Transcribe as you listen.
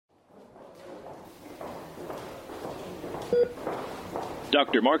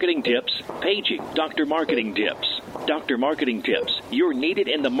Dr. Marketing Tips, paging Dr. Marketing Tips. Dr. Marketing Tips, you're needed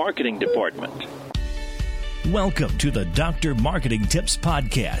in the marketing department. Welcome to the Dr. Marketing Tips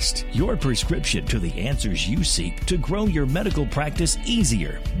Podcast, your prescription to the answers you seek to grow your medical practice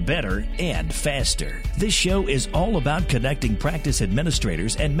easier, better, and faster. This show is all about connecting practice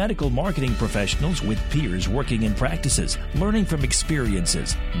administrators and medical marketing professionals with peers working in practices, learning from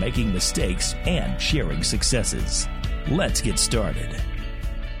experiences, making mistakes, and sharing successes. Let's get started.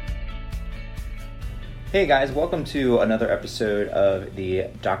 Hey guys, welcome to another episode of the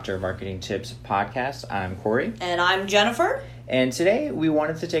Dr. Marketing Tips Podcast. I'm Corey. And I'm Jennifer. And today we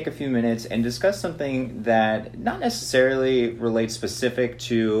wanted to take a few minutes and discuss something that not necessarily relates specific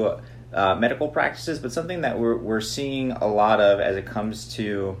to medical practices, but something that we're seeing a lot of as it comes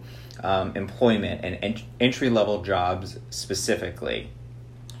to employment and entry-level jobs specifically.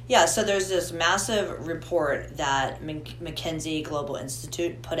 Yeah, so there's this massive report that McKinsey Global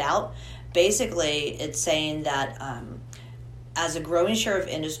Institute put out. Basically, it's saying that as a growing share of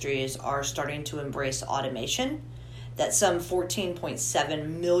industries are starting to embrace automation, that some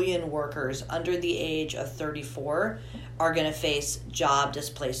 14.7 million workers under the age of 34 are going to face job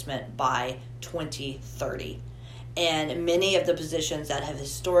displacement by 2030. And many of the positions that have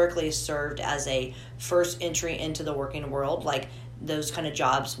historically served as a first entry into the working world, like those kind of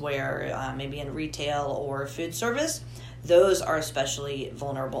jobs where maybe in retail or food service, those are especially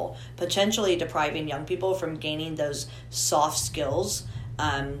vulnerable, potentially depriving young people from gaining those soft skills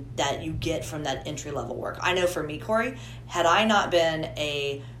that you get from that entry-level work. I know for me, Corey, had I not been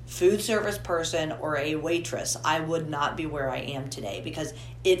a food service person or a waitress, I would not be where I am today because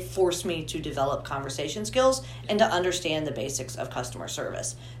it forced me to develop conversation skills and to understand the basics of customer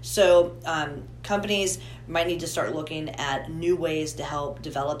service. So companies might need to start looking at new ways to help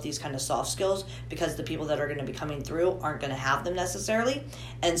develop these kind of soft skills because the people that are going to be coming through aren't going to have them necessarily.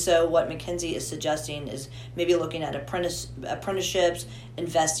 And so what McKinsey is suggesting is maybe looking at apprenticeships,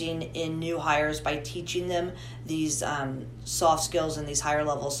 investing in new hires by teaching them these soft skills and these higher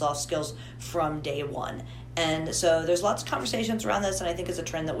level soft skills from day one. And so there's lots of conversations around this, and I think it's a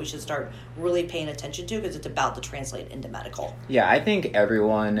trend that we should start really paying attention to because it's about to translate into medical. Yeah, I think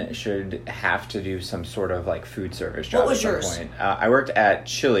everyone should have to do some sort of like food service job. What was yours? Point. I worked at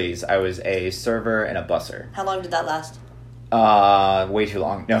Chili's. I was a server and a busser. How long did that last? Way too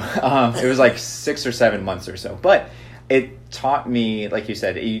long. No, it was like 6 or 7 months or so. But it taught me, like you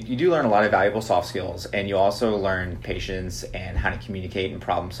said, you do learn a lot of valuable soft skills, and you also learn patience and how to communicate and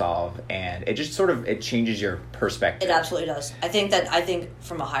problem solve, and it just it changes your perspective. It absolutely does. I think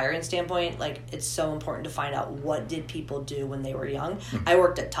from a hiring standpoint, like it's so important to find out what did people do when they were young. I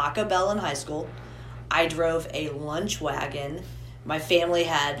worked at Taco Bell in high school. I drove a lunch wagon. My family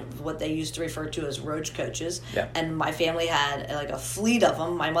had what they used to refer to as roach coaches, and my family had like a fleet of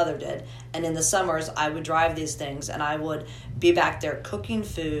them, my mother did, and in the summers I would drive these things and I would be back there cooking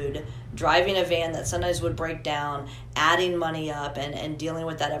food, driving a van that sometimes would break down, adding money up and dealing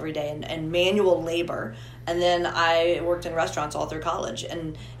with that every day and manual labor. And then I worked in restaurants all through college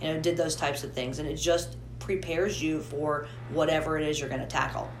and did those types of things, and it just prepares you for whatever it is you're going to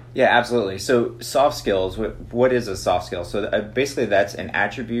tackle. Yeah, absolutely. So soft skills, what is a soft skill? So basically that's an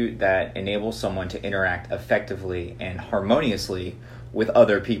attribute that enables someone to interact effectively and harmoniously with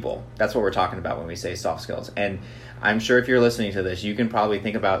other people. That's what we're talking about when we say soft skills. And I'm sure if you're listening to this, you can probably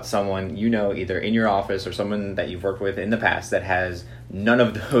think about someone either in your office or someone that you've worked with in the past that has none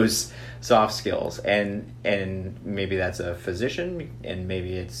of those soft skills. And maybe that's a physician, and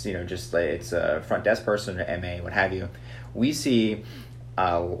maybe it's just like it's a front desk person or MA, what have you. We see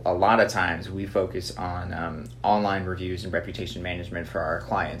a lot of times we focus on online reviews and reputation management for our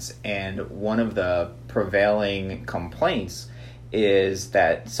clients. And one of the prevailing complaints is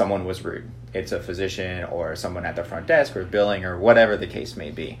that someone was rude. It's a physician or someone at the front desk or billing or whatever the case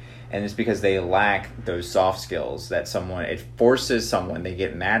may be. And it's because they lack those soft skills that it forces someone, they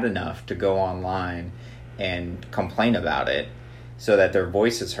get mad enough to go online and complain about it so that their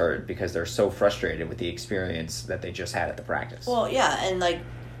voice is heard because they're so frustrated with the experience that they just had at the practice. Well, yeah, and like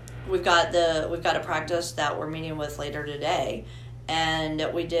we've got a practice that we're meeting with later today, and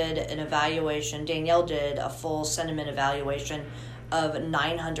we did an evaluation. Danielle did a full sentiment evaluation of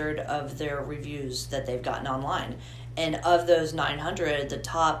 900 of their reviews that they've gotten online. And of those 900, the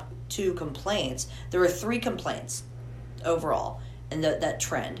top 2 complaints, there were 3 complaints overall in that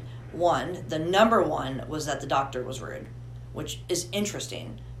trend. One, the number one was that the doctor was rude, which is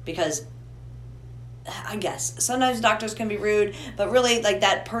interesting because I guess sometimes doctors can be rude, but really like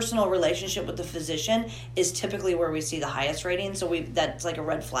that personal relationship with the physician is typically where we see the highest rating. So that's like a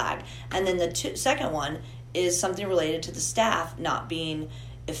red flag. And then the second one is something related to the staff not being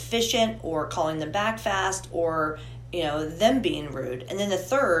efficient or calling them back fast or, them being rude. And then the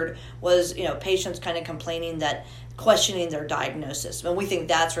third was, patients kind of complaining that questioning their diagnosis. And we think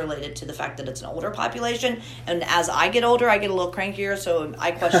that's related to the fact that it's an older population. And as I get older, I get a little crankier, so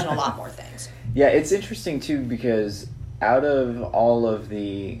I question a lot more things. Yeah, it's interesting too because out of all of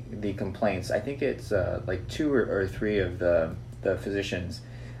the complaints, I think it's like 2 or 3 of the physicians,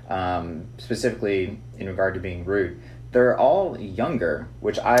 specifically in regard to being rude, they're all younger,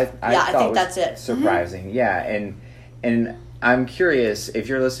 which I thought think was that's it. surprising. Mm-hmm. Yeah, and I'm curious if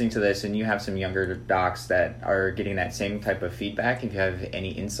you're listening to this and you have some younger docs that are getting that same type of feedback. If you have any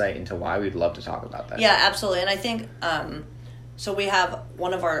insight into why, we'd love to talk about that. Yeah, absolutely. And I think so. We have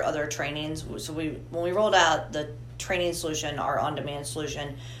one of our other trainings. So when we rolled out the training solution, our on-demand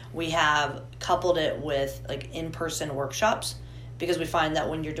solution, we have coupled it with like in-person workshops, because we find that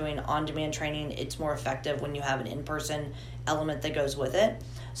when you're doing on-demand training, it's more effective when you have an in-person element that goes with it.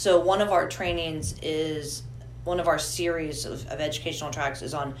 So one of our trainings is, one of our series of educational tracks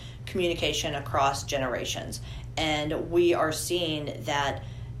is on communication across generations. And we are seeing that,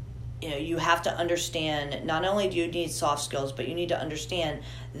 you have to understand, not only do you need soft skills, but you need to understand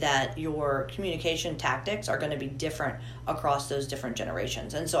that your communication tactics are going to be different across those different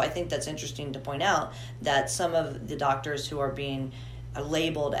generations. And so I think that's interesting to point out that some of the doctors who are being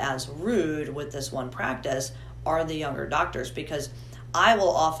labeled as rude with this one practice are the younger doctors, because I will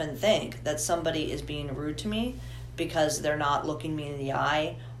often think that somebody is being rude to me because they're not looking me in the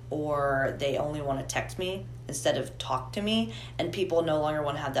eye, or they only want to text me instead of talk to me, and people no longer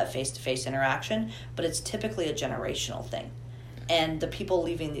want to have that face-to-face interaction. But it's typically a generational thing. And the people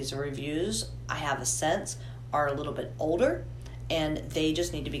leaving these reviews, I have a sense, are a little bit older, and they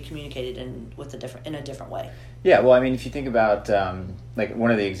just need to be communicated in a different way. Yeah, well, I mean, if you think about like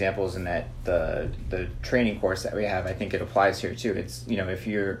one of the examples in that the training course that we have, I think it applies here too. It's, if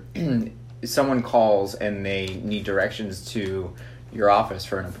you're someone calls and they need directions to your office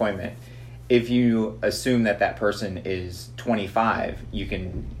for an appointment, if you assume that person is 25, you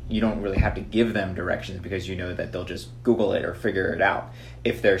don't really have to give them directions, because you know that they'll just Google it or figure it out.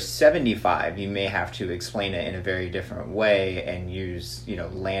 If they're 75, you may have to explain it in a very different way and use,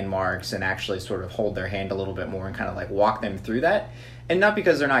 landmarks and actually sort of hold their hand a little bit more and kind of like walk them through that. And not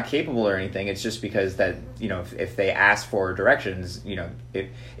because they're not capable or anything, it's just because that, if they ask for directions, if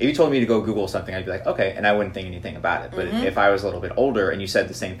you told me to go Google something, I'd be like, okay, and I wouldn't think anything about it. But if I was a little bit older and you said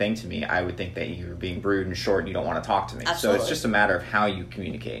the same thing to me, I would think that you were being rude and short and you don't want to talk to me. Absolutely. So it's just a matter of how you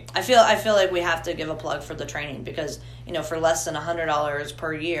communicate. I feel like we have to give a plug for the training, because, for less than $100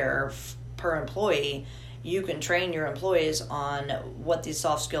 per year per employee, you can train your employees on what these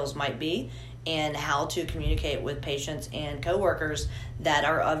soft skills might be and how to communicate with patients and coworkers that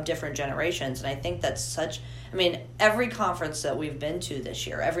are of different generations. And I think that's every conference that we've been to this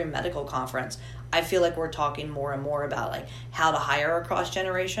year, every medical conference, I feel like we're talking more and more about like how to hire across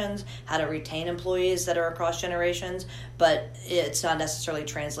generations, how to retain employees that are across generations, but it's not necessarily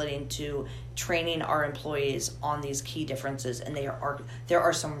translating to training our employees on these key differences, and there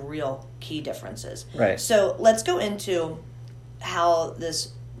are some real key differences. Right. So let's go into how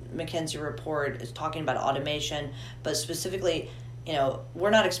this McKinsey report is talking about automation, but specifically, we're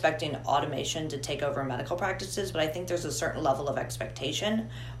not expecting automation to take over medical practices, but I think there's a certain level of expectation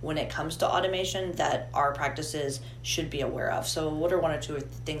when it comes to automation that our practices should be aware of. So what are 1 or 2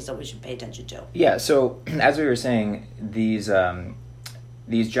 things that we should pay attention to? Yeah, so as we were saying, these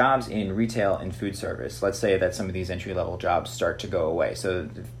jobs in retail and food service, let's say that some of these entry-level jobs start to go away. So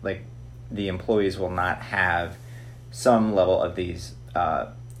like the employees will not have some level of these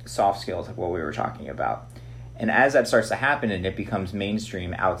soft skills, like what we were talking about. And as that starts to happen and it becomes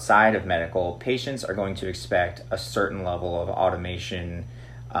mainstream outside of medical, patients are going to expect a certain level of automation,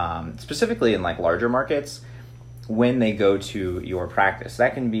 specifically in like larger markets, when they go to your practice.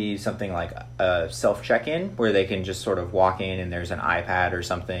 That can be something like a self-check-in, where they can just sort of walk in and there's an iPad or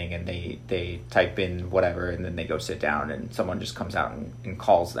something and they type in whatever and then they go sit down and someone just comes out and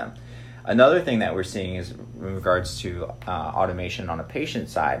calls them. Another thing that we're seeing is in regards to automation on a patient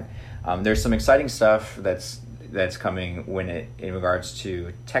side. There's some exciting stuff that's coming in regards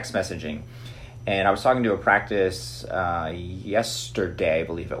to text messaging. And I was talking to a practice yesterday, I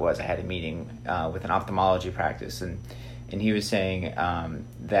believe it was. I had a meeting with an ophthalmology practice, and he was saying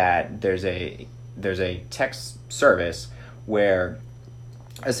that there's a text service where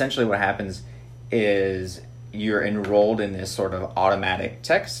essentially what happens is you're enrolled in this sort of automatic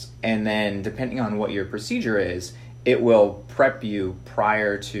text, and then depending on what your procedure is, it will prep you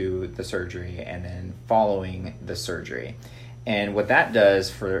prior to the surgery and then following the surgery. And what that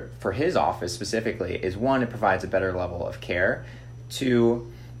does for his office specifically is, one, it provides a better level of care.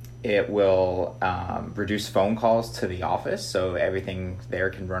 Two, it will reduce phone calls to the office, so everything there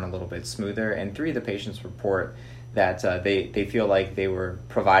can run a little bit smoother. And three, the patients report that they feel like they were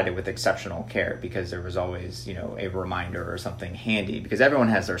provided with exceptional care because there was always, a reminder or something handy, because everyone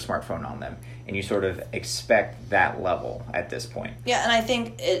has their smartphone on them, and you sort of expect that level at this point. Yeah, and I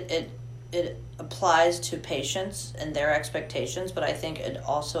think it applies to patients and their expectations, but I think it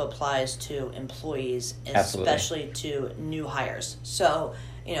also applies to employees, especially to new hires. So,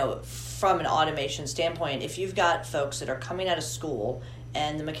 from an automation standpoint, if you've got folks that are coming out of school,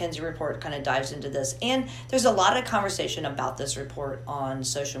 and the McKinsey report kind of dives into this, and there's a lot of conversation about this report on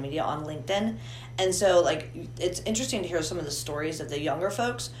social media, on LinkedIn, and so it's interesting to hear some of the stories of the younger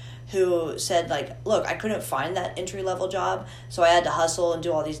folks who said, look, I couldn't find that entry-level job, so I had to hustle and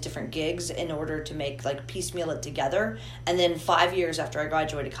do all these different gigs in order to make, piecemeal it together. And then 5 years after I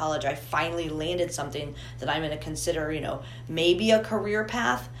graduated college, I finally landed something that I'm going to consider, maybe a career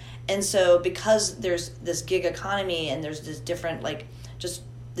path. And so because there's this gig economy and there's this different, just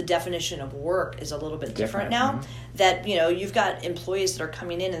the definition of work is a little bit different now, mm-hmm. that, you've got employees that are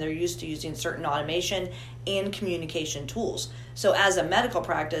coming in and they're used to using certain automation and communication tools. So as a medical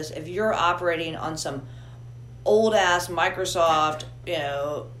practice, if you're operating on some old-ass Microsoft,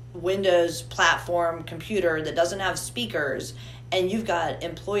 Windows platform computer that doesn't have speakers, and you've got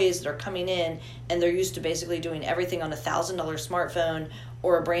employees that are coming in and they're used to basically doing everything on a $1,000 smartphone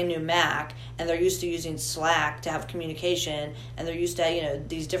or a brand new Mac, and they're used to using Slack to have communication, and they're used to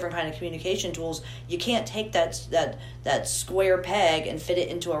these different kind of communication tools, you can't take that square peg and fit it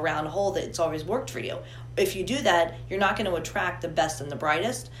into a round hole that's always worked for you. If you do that, you're not going to attract the best and the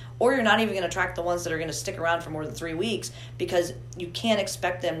brightest, or you're not even going to attract the ones that are going to stick around for more than 3 weeks, because you can't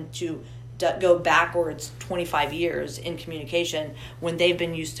expect them to go backwards 25 years in communication when they've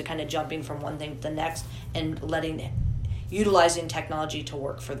been used to kind of jumping from one thing to the next and utilizing technology to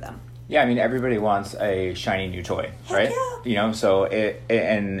work for them. Yeah, I mean, everybody wants a shiny new toy, right? Yeah. So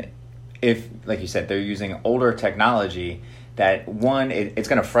and if, like you said, they're using older technology, that one, it's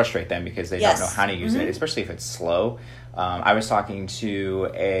going to frustrate them because they don't know how to use mm-hmm. it, especially if it's slow. I was talking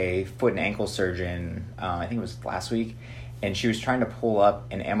to a foot and ankle surgeon, I think it was last week, and she was trying to pull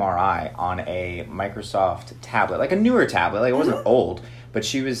up an MRI on a Microsoft tablet, like a newer tablet, it wasn't mm-hmm. old, but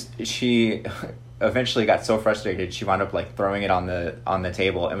she eventually got so frustrated she wound up throwing it on the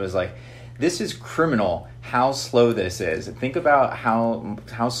table and was like, this is criminal how slow this is. Think about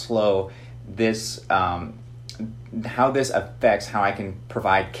how slow this how this affects how I can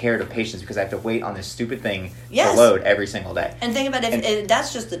provide care to patients, because I have to wait on this stupid thing to load every single day. And think about if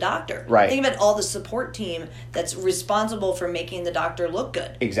that's just the doctor. Right. Think about all the support team that's responsible for making the doctor look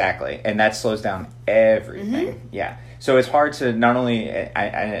good. Exactly. And that slows down everything. Mm-hmm. Yeah. So it's hard to not only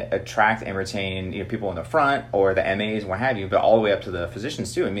attract and retain people in the front or the MAs and what have you, but all the way up to the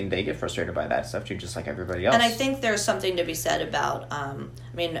physicians too. I mean, they get frustrated by that stuff too, just like everybody else. And I think there's something to be said about, I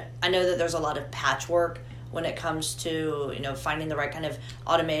know that there's a lot of patchwork when it comes to finding the right kind of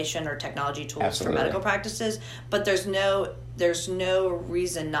automation or technology tools Absolutely. For medical practices, but there's no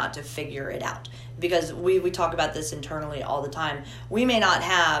reason not to figure it out, because we talk about this internally all the time. We may not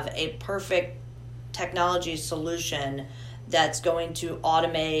have a perfect technology solution that's going to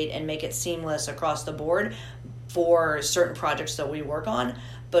automate and make it seamless across the board for certain projects that we work on,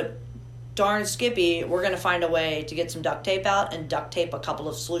 but darn Skippy, we're going to find a way to get some duct tape out and duct tape a couple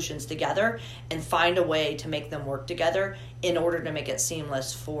of solutions together and find a way to make them work together in order to make it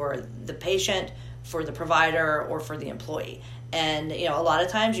seamless for the patient, for the provider, or for the employee. And, a lot of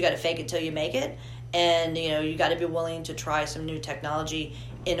times you got to fake it till you make it. And, you got to be willing to try some new technology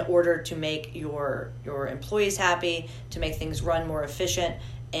in order to make your employees happy, to make things run more efficient,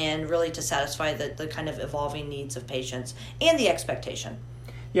 and really to satisfy the kind of evolving needs of patients and the expectation.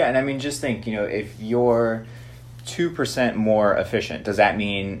 Yeah, and just think, if you're 2% more efficient, does that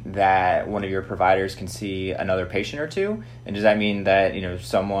mean that one of your providers can see another patient or two? And does that mean that,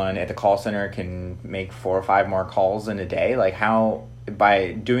 someone at the call center can make 4 or 5 more calls in a day? How,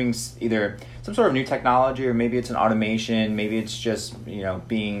 by doing either some sort of new technology, or maybe it's an automation, maybe it's just,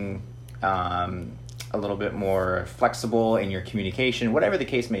 being a little bit more flexible in your communication, whatever the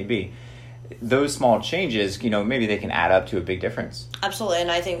case may be, those small changes, maybe they can add up to a big difference. Absolutely. And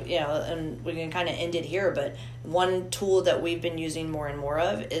I think, and we can kind of end it here, but one tool that we've been using more and more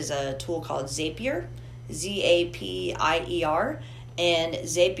of is a tool called Zapier, Zapier. And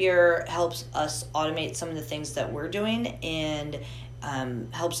Zapier helps us automate some of the things that we're doing. And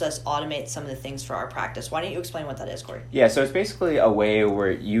helps us automate some of the things for our practice. Why don't you explain what that is, Corey? Yeah, so it's basically a way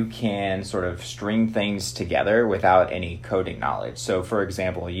where you can sort of string things together without any coding knowledge. So for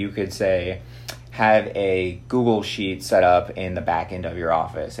example, you could say, have a Google Sheet set up in the back end of your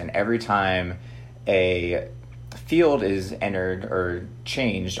office, and every time a field is entered or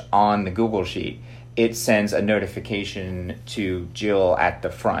changed on the Google Sheet, it sends a notification to Jill at the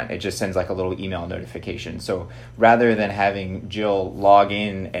front. It just sends like a little email notification. So rather than having Jill log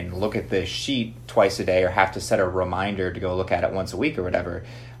in and look at the sheet twice a day or have to set a reminder to go look at it once a week or whatever,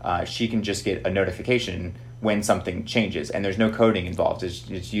 she can just get a notification when something changes. And there's no coding involved.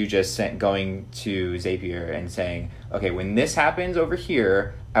 It's you just going to Zapier and saying, okay, when this happens over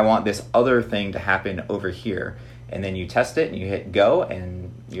here, I want this other thing to happen over here. And then you test it and you hit go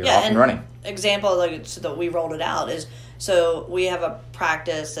and you're off and running. Example so that we rolled it out is, so we have a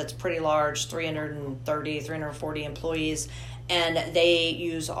practice that's pretty large, 340 employees, and they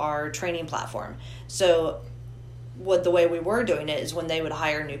use our training platform. So the way we were doing it is when they would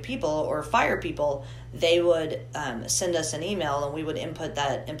hire new people or fire people, they would send us an email and we would input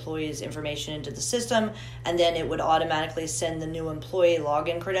that employee's information into the system, and then it would automatically send the new employee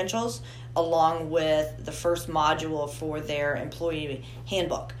login credentials along with the first module for their employee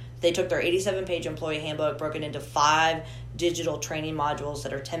handbook. They took their 87-page employee handbook, broke it into 5 digital training modules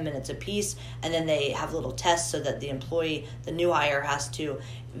that are 10 minutes apiece, and then they have little tests so that the employee, the new hire, has to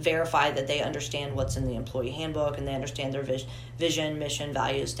verify that they understand what's in the employee handbook and they understand their vision, mission,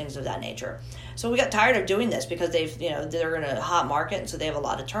 values, things of that nature. So we got tired of doing this because they're in a hot market, and so they have a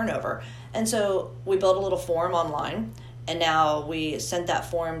lot of turnover. And so we built a little form online, and now we sent that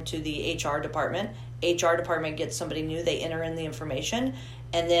form to the HR department. HR department gets somebody new, they enter in the information,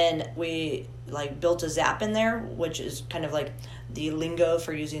 and then we built a Zap in there, which is kind of like the lingo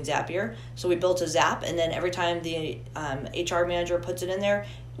for using Zapier. So we built a Zap, and then every time the HR manager puts it in there,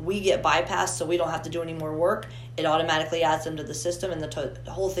 we get bypassed, so we don't have to do any more work. It automatically adds them to the system, and the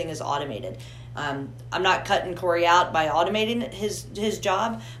whole thing is automated. I'm not cutting Corey out by automating his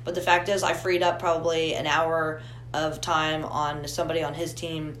job, but the fact is I freed up probably an hour of time on somebody on his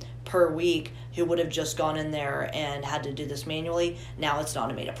team per week who would have just gone in there and had to do this manually. Now it's an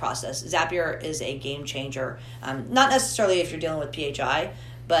automated process. Zapier is a game changer. Not necessarily if you're dealing with PHI,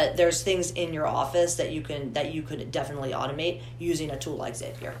 but there's things in your office that you could definitely automate using a tool like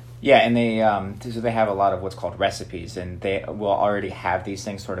Zapier. Yeah, and they have a lot of what's called recipes, and they will already have these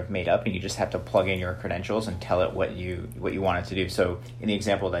things sort of made up, and you just have to plug in your credentials and tell it what you want it to do. So in the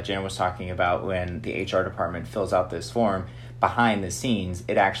example that Jen was talking about, when the HR department fills out this form, behind the scenes,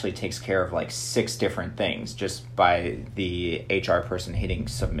 it actually takes care of 6 different things just by the HR person hitting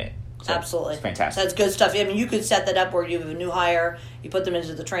submit. So absolutely. It's fantastic. That's good stuff. I mean, you could set that up where you have a new hire, you put them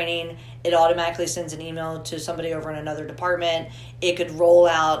into the training, it automatically sends an email to somebody over in another department. It could roll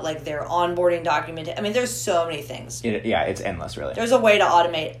out their onboarding document. I mean, there's so many things. It's endless, really. There's a way to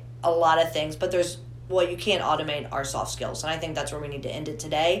automate a lot of things, but what you can't automate are soft skills, and I think that's where we need to end it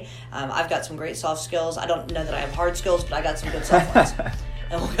today. I've got some great soft skills. I don't know that I have hard skills, but I got some good soft ones.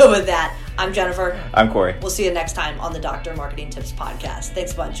 And we'll go with that. I'm Jennifer. I'm Corey. We'll see you next time on the Dr. Marketing Tips Podcast.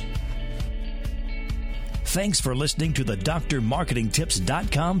 Thanks a bunch. Thanks for listening to the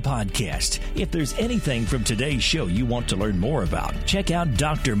drmarketingtips.com podcast. If there's anything from today's show you want to learn more about, check out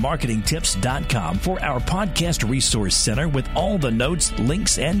drmarketingtips.com for our podcast resource center with all the notes,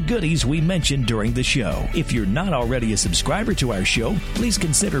 links, and goodies we mentioned during the show. If you're not already a subscriber to our show, please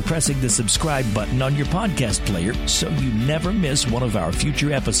consider pressing the subscribe button on your podcast player so you never miss one of our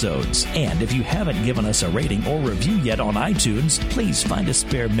future episodes. And if you haven't given us a rating or review yet on iTunes, please find a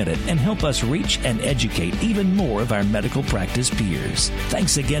spare minute and help us reach and educate even more of our medical practice peers.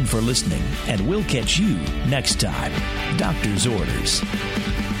 Thanks again for listening, and we'll catch you next time. Doctor's orders.